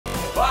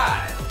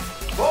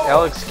4,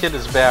 Alex Kidd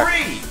is back.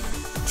 3,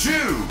 2,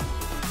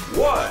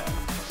 1,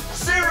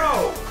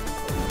 0.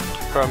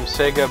 From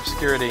Sega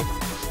Obscurity.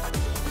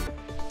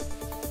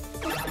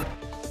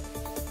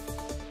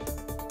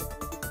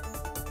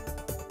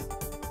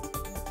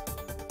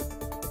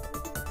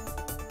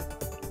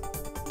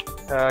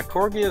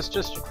 Corgi has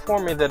just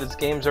informed me that his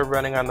games are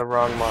running on the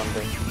wrong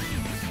monitor.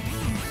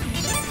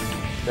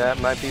 That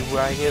might be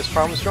why he has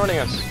problems joining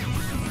us.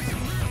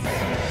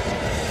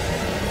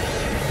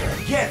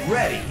 Get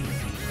ready.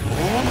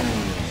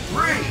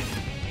 3,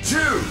 2,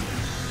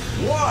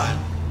 1,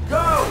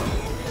 go!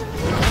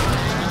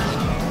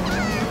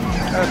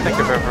 I don't think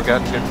I've ever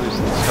gotten good boost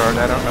at the start.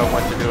 I don't know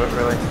when to do it,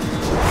 really.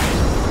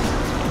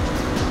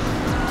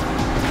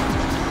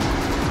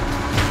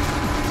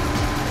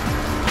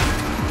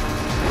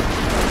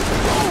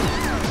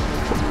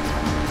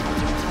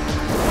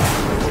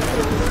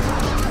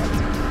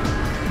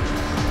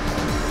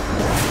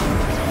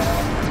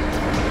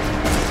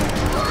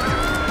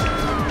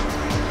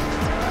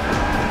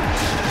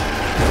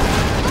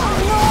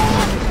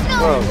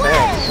 Whoa,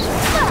 thanks.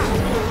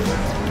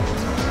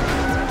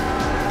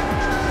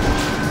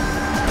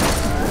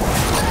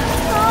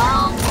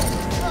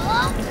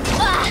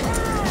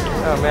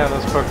 Oh man,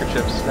 those poker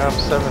chips. Now I'm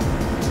 7.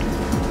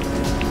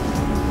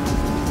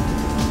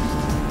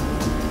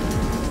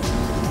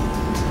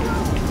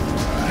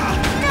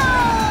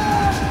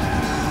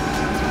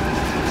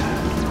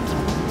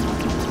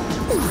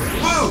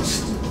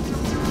 Boost!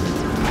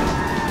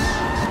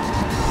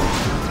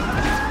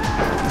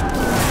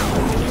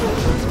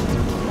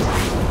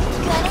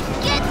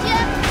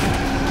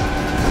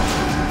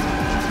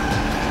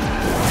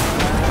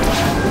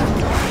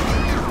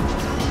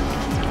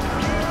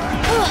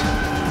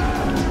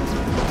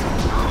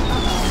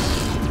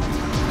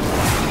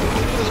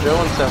 Still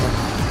in 7.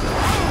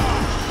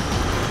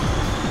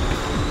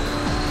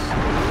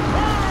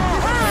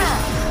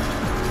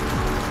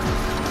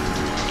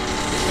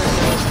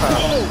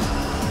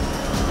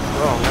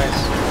 Oh,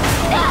 nice.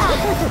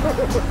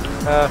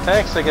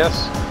 Thanks, I guess.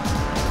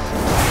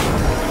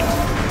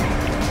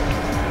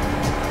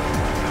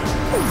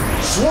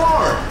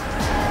 Swarm!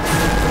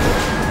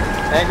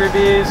 Angry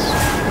bees.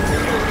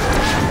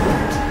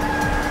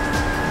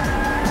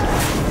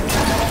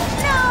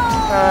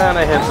 And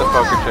I hit the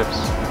poker chips.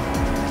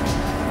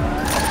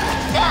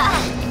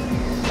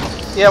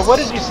 Yeah, what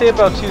did you say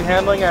about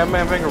two-handling? I'm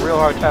having a real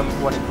hard time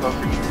winning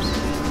poker chips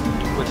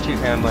with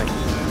two-handling.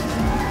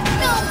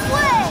 No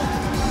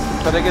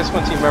way! But I guess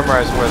once you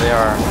memorize where they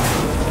are,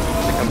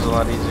 it becomes a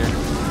lot easier.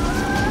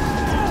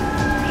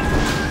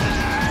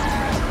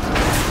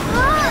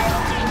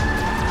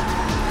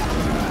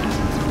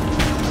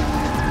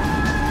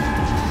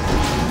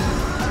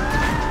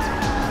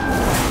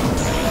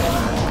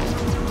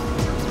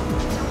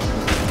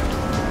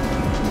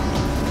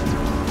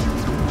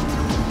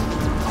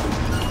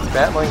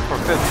 Battling for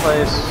 5th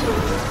place.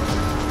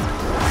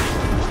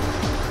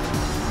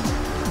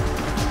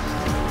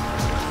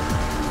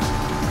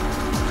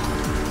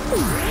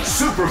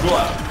 Super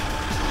Glove!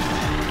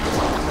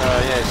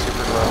 Yeah,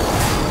 Super Glove.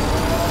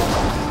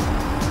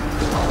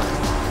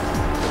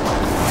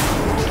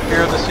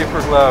 Here the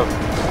Super Glove.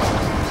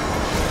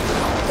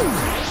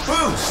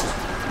 Boost!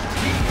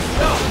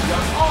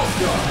 Gun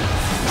All-Star!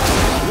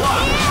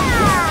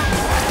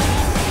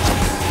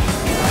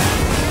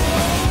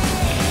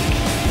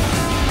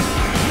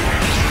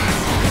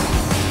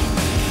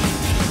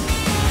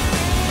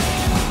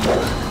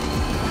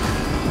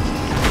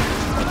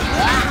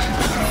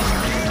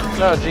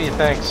 Oh, gee,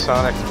 thanks,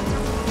 Sonic.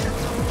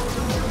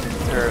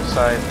 Or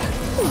Side.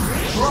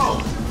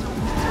 Drone!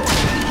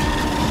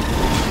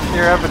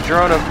 Here, have a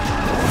drone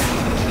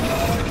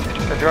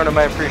of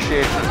my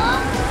appreciation.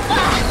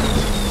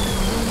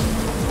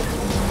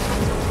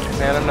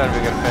 Man, I'm not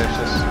even gonna finish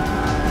this.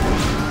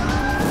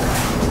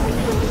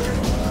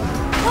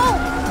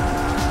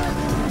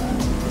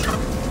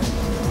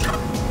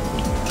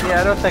 Yeah,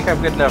 I don't think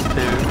I'm good enough to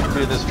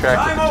do this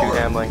track with the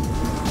two-handling.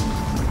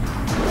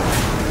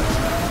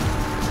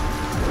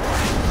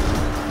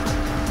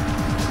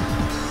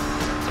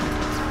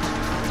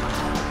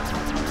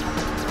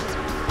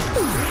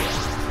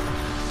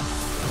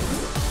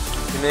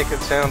 Make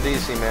it sound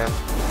easy, man.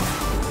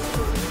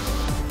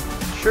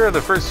 Sure,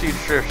 the first huge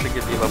shift should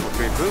give you level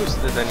 3 boost,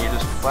 and then you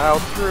just plow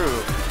through.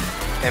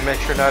 And make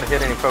sure not to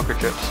hit any poker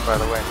chips, by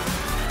the way.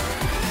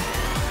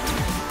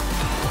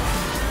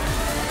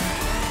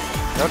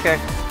 Okay.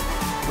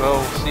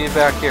 We'll see you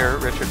back here,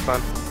 Richard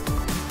Fun.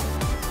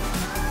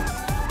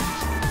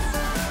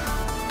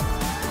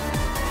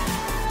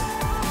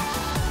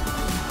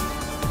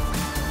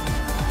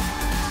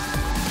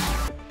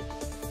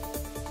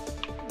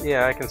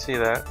 Yeah, I can see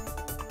that.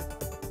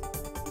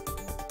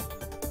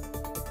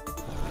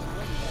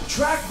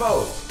 Track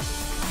mode.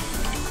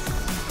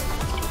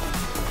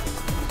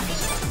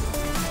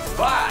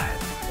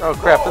 5. Oh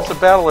crap, that's a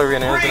battle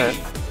arena, isn't it?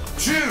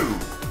 3, 2,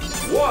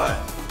 1,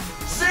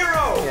 0.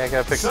 Yeah, I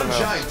gotta pick some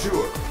Sunshine else.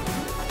 Tour.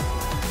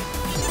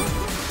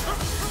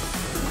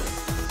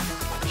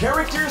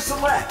 Character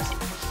select.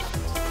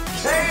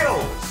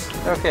 Tails.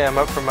 Okay, I'm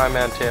up for my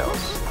man Tails.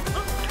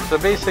 So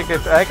basically,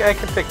 if I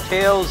can pick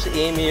Tails,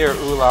 Amy, or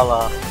Ooh La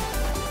La,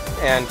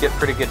 and get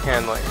pretty good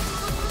handling.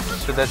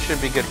 So that should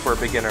be good for a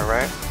beginner,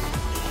 right?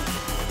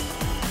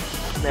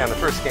 Man, the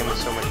first game was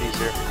so much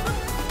easier.